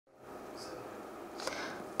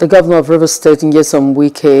The governor of Rivers State, Nyesom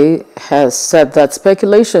Wike, has said that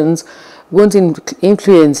speculations won't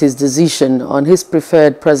influence his decision on his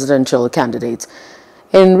preferred presidential candidate.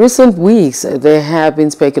 In recent weeks, there have been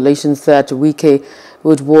speculations that Wike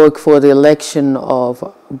would work for the election of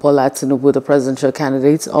Bola Tinubu, the presidential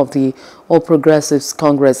candidate of the All Progressives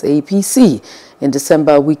Congress APC. In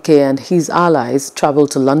December, Wike and his allies traveled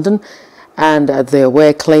to London, and there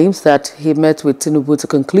were claims that he met with Tinubu to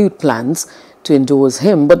conclude plans to endorse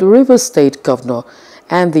him. But the Rivers State governor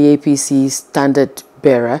and the APC standard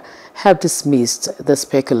bearer have dismissed the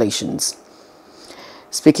speculations.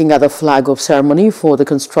 Speaking at the flag-off ceremony for the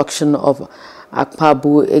construction of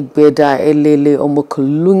Akpabu Egbeda Elele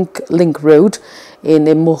Omoku Link Road in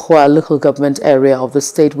Emohua local government area of the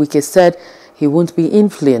state, Wike said he won't be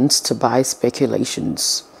influenced by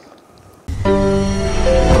speculations.